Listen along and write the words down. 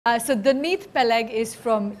So Danit Peleg is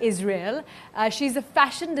from Israel. She's a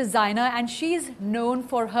fashion designer and she's known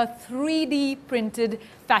for her 3D printed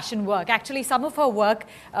fashion work. Actually, some of her work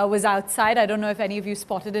was outside. I don't know if any of you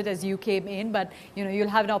spotted it as you came in, but you'll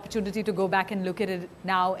have an opportunity to go back and look at it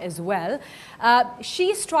now as well.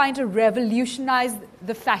 She's trying to revolutionize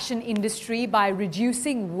the fashion industry by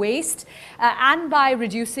reducing waste and by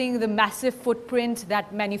reducing the massive footprint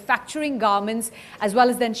that manufacturing garments as well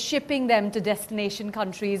as then shipping them to destination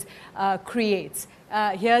countries creates.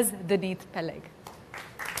 Here's Danit Peleg.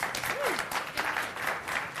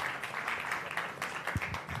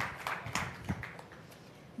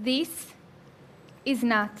 This is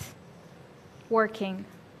not working.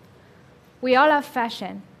 We all love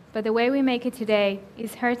fashion, but the way we make it today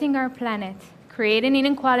is hurting our planet, creating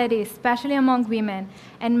inequality, especially among women,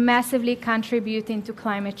 and massively contributing to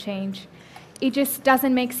climate change. It just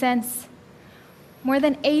doesn't make sense. More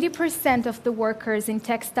than 80% of the workers in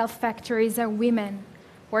textile factories are women,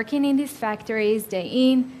 working in these factories day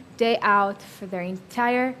in, day out for their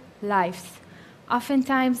entire lives,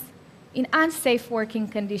 oftentimes in unsafe working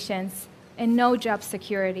conditions and no job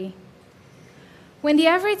security. When the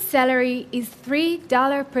average salary is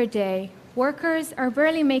 $3 per day, workers are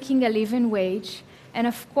barely making a living wage, and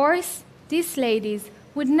of course, these ladies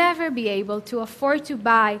would never be able to afford to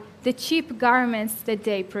buy the cheap garments that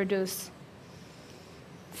they produce.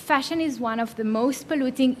 Fashion is one of the most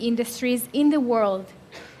polluting industries in the world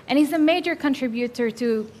and is a major contributor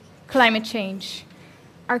to climate change.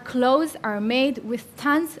 Our clothes are made with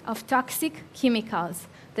tons of toxic chemicals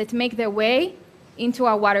that make their way into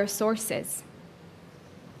our water sources.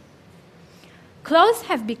 Clothes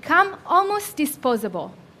have become almost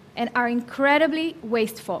disposable and are incredibly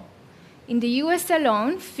wasteful. In the US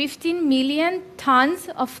alone, 15 million tons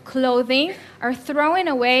of clothing are thrown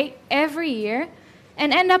away every year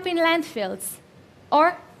and end up in landfills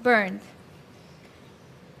or burned.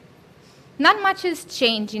 Not much has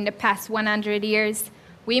changed in the past 100 years.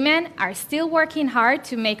 Women are still working hard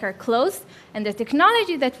to make our clothes, and the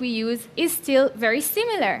technology that we use is still very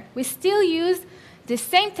similar. We still use the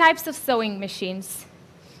same types of sewing machines.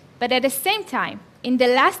 But at the same time, in the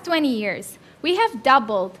last 20 years, we have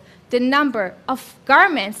doubled the number of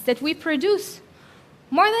garments that we produce.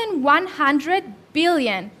 More than 100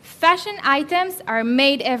 billion fashion items are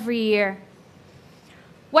made every year.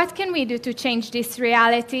 What can we do to change this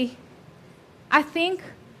reality? I think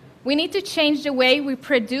we need to change the way we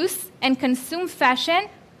produce and consume fashion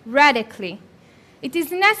radically. It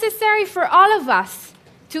is necessary for all of us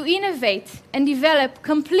to innovate and develop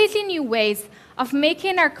completely new ways of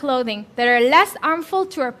making our clothing that are less harmful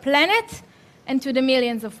to our planet and to the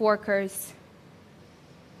millions of workers.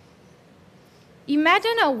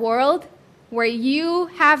 Imagine a world where you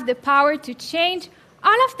have the power to change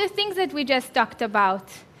all of the things that we just talked about.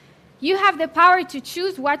 You have the power to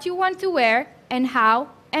choose what you want to wear and how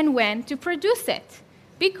and when to produce it,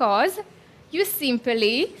 because you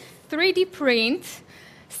simply 3D print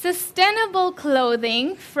sustainable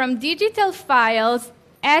clothing from digital files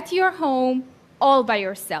at your home all by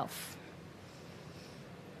yourself.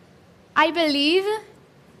 I believe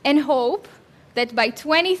and hope that by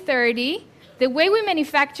 2030, the way we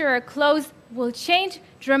manufacture our clothes will change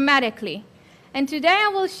dramatically. And today I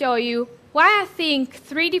will show you why I think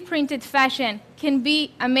 3D printed fashion can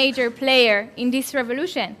be a major player in this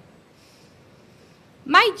revolution.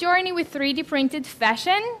 My journey with 3D printed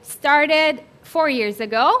fashion started 4 years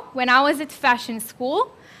ago when I was at fashion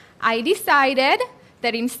school. I decided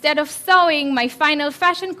that instead of sewing my final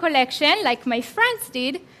fashion collection like my friends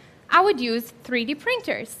did, I would use 3D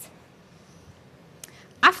printers.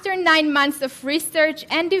 After 9 months of research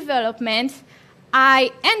and development,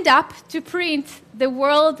 I end up to print the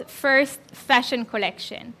world's first fashion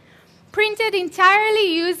collection, printed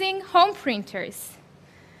entirely using home printers.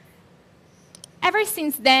 Ever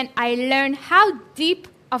since then, I learned how deep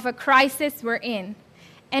of a crisis we're in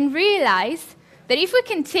and realized that if we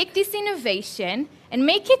can take this innovation and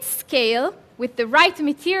make it scale with the right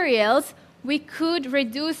materials, we could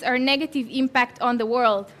reduce our negative impact on the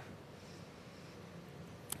world.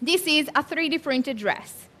 This is a 3D printed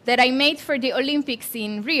dress that I made for the Olympics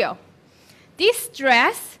in Rio. This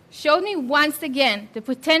dress showed me once again the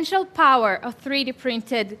potential power of 3D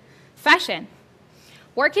printed fashion.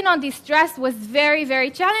 Working on this dress was very, very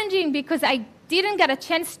challenging because I didn't get a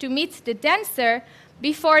chance to meet the dancer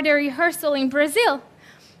before the rehearsal in Brazil.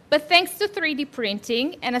 But thanks to 3D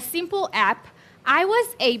printing and a simple app, I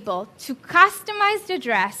was able to customize the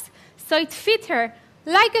dress so it fit her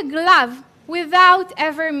like a glove without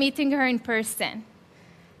ever meeting her in person.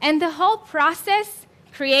 And the whole process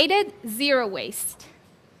created zero waste.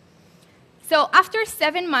 So after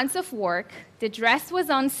 7 months of work, the dress was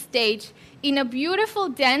on stage in a beautiful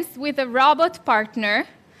dance with a robot partner.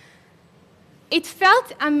 It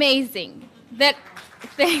felt amazing that,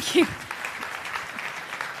 thank you.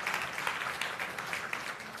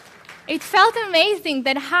 It felt amazing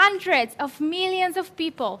that hundreds of millions of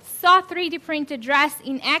people saw 3D printed dress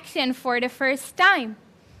in action for the first time.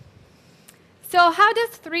 So how does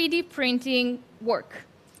 3D printing work?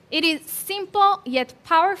 It is simple yet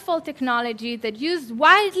powerful technology that used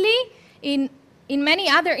widely in many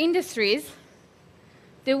other industries.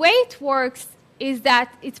 The way it works is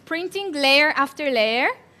that it's printing layer after layer,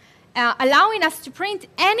 allowing us to print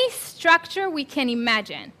any structure we can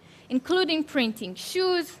imagine, including printing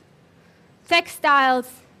shoes, textiles,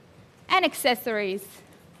 and accessories.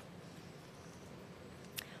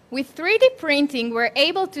 With 3D printing, we're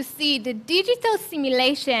able to see the digital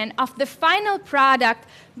simulation of the final product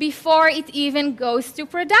before it even goes to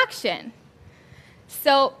production.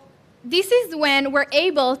 So this is when we're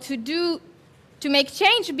able to make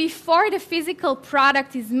change before the physical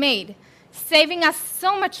product is made, saving us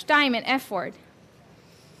so much time and effort.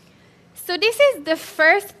 So this is the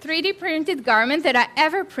first 3D printed garment that I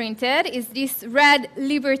ever printed, is this red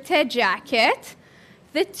Liberté jacket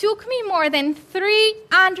that took me more than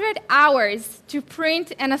 300 hours to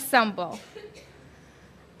print and assemble.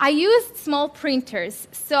 I used small printers,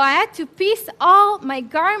 so I had to piece all my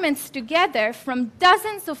garments together from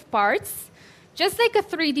dozens of parts, just like a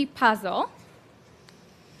 3D puzzle.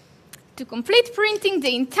 To complete printing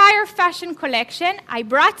the entire fashion collection, I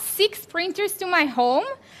brought 6 printers to my home,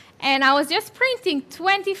 and I was just printing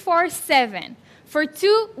 24/7 for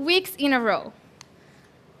 2 weeks in a row.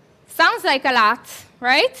 Sounds like a lot,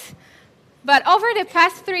 right? But over the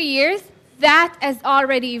past 3 years, that has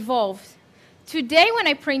already evolved. Today, when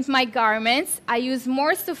I print my garments, I use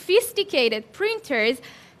more sophisticated printers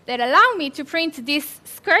that allow me to print this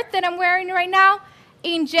skirt that I'm wearing right now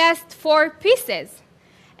in just 4 pieces.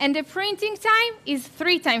 And the printing time is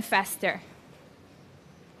 3 times faster.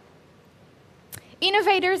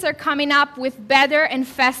 Innovators are coming up with better and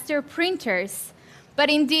faster printers. But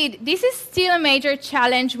indeed, this is still a major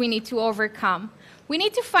challenge we need to overcome. We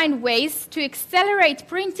need to find ways to accelerate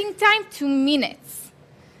printing time to minutes.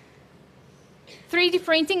 3D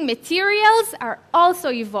printing materials are also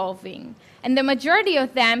evolving, and the majority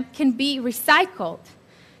of them can be recycled.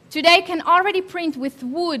 Today, you can already print with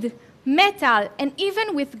wood, metal, and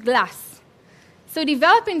even with glass. So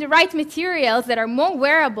developing the right materials that are more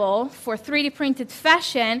wearable for 3D printed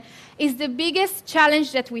fashion is the biggest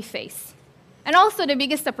challenge that we face, and also the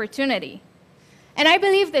biggest opportunity. And I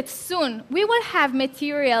believe that soon we will have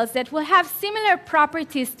materials that will have similar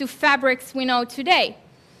properties to fabrics we know today.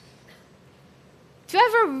 To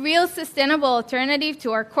have a real sustainable alternative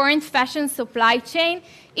to our current fashion supply chain,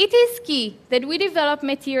 it is key that we develop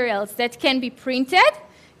materials that can be printed,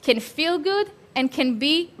 can feel good, and can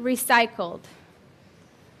be recycled.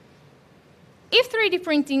 If 3D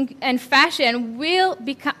printing and fashion will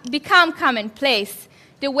become commonplace,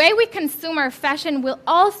 the way we consume our fashion will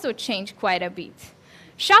also change quite a bit.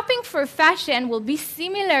 Shopping for fashion will be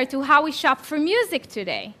similar to how we shop for music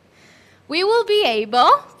today. We will be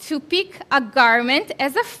able to pick a garment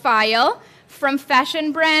as a file from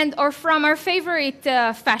fashion brand or from our favorite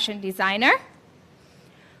fashion designer.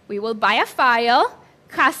 We will buy a file,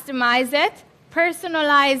 customize it,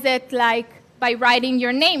 personalize it like by writing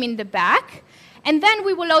your name in the back, and then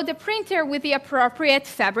we will load the printer with the appropriate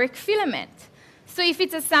fabric filament. So if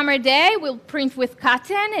it's a summer day, we'll print with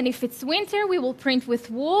cotton, and if it's winter, we will print with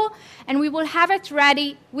wool, and we will have it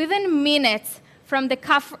ready within minutes from the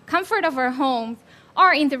comfort of our home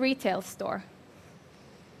or in the retail store.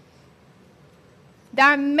 There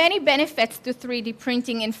are many benefits to 3D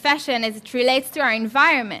printing in fashion as it relates to our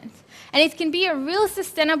environment, and it can be a real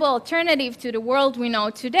sustainable alternative to the world we know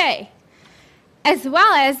today, as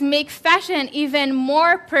well as make fashion even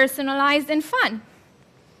more personalized and fun.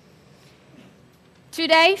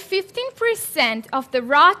 Today, 15% of the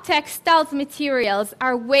raw textiles materials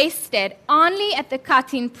are wasted only at the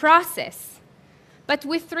cutting process. But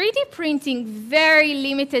with 3D printing, very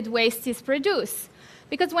limited waste is produced.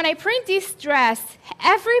 Because when I print this dress,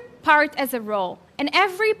 every part has a role, and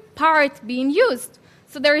every part being used,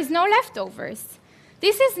 so there is no leftovers.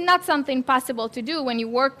 This is not something possible to do when you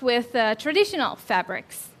work with traditional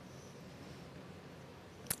fabrics.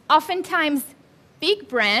 Oftentimes, big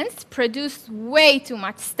brands produce way too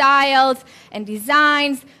much styles and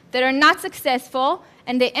designs that are not successful,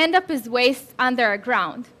 and they end up as waste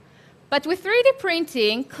underground. But with 3D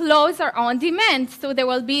printing, clothes are on demand, so there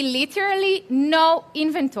will be literally no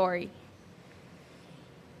inventory.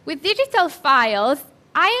 With digital files,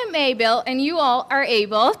 I am able, and you all are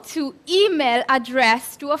able, to email a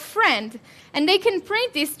dress to a friend, and they can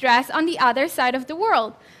print this dress on the other side of the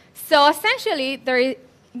world. So essentially, there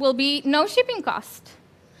will be no shipping cost.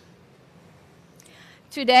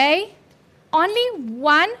 Today, only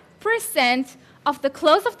 1% of the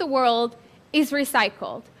clothes of the world is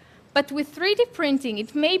recycled. But with 3D printing,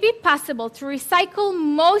 it may be possible to recycle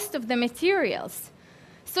most of the materials.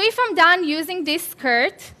 So if I'm done using this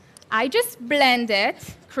skirt, I just blend it,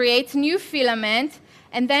 create new filament,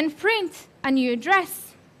 and then print a new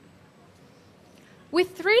dress.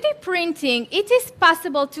 With 3D printing, it is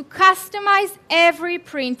possible to customize every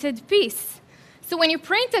printed piece. So when you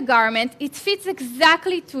print a garment, it fits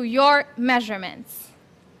exactly to your measurements.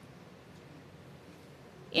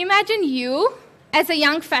 Imagine you, as a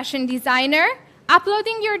young fashion designer,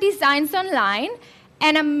 uploading your designs online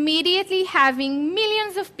and immediately having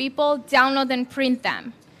millions of people download and print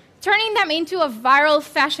them, turning them into a viral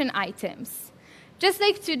fashion items. Just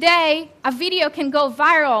like today, a video can go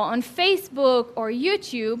viral on Facebook or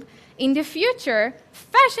YouTube, in the future,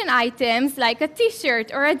 fashion items like a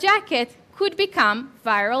t-shirt or a jacket could become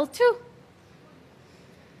viral too.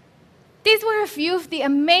 These were a few of the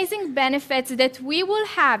amazing benefits that we will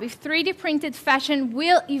have if 3D printed fashion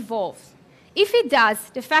will evolve. If it does,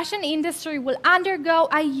 the fashion industry will undergo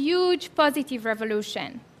a huge positive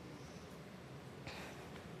revolution.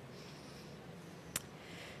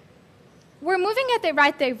 We're moving in the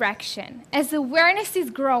right direction as awareness is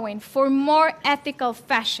growing for more ethical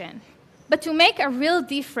fashion. But to make a real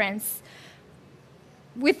difference,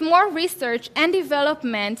 with more research and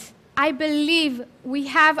development, I believe we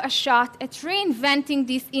have a shot at reinventing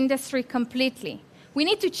this industry completely. We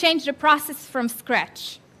need to change the process from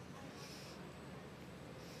scratch.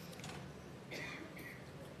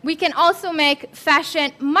 We can also make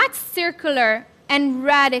fashion much circular and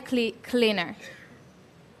radically cleaner.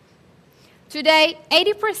 Today,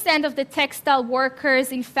 80% of the textile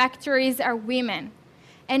workers in factories are women,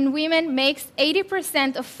 and women make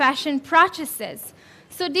 80% of fashion purchases.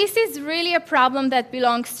 So this is really a problem that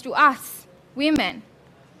belongs to us, women.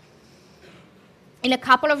 In a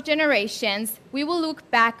couple of generations, we will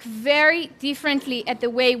look back very differently at the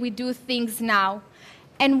way we do things now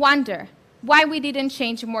and wonder why we didn't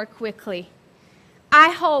change more quickly. I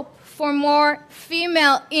hope for more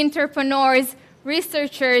female entrepreneurs,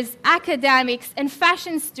 researchers, academics, and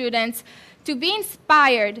fashion students to be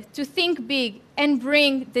inspired to think big and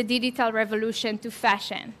bring the digital revolution to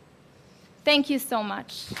fashion. Thank you so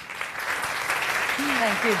much.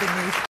 Thank you, Denise.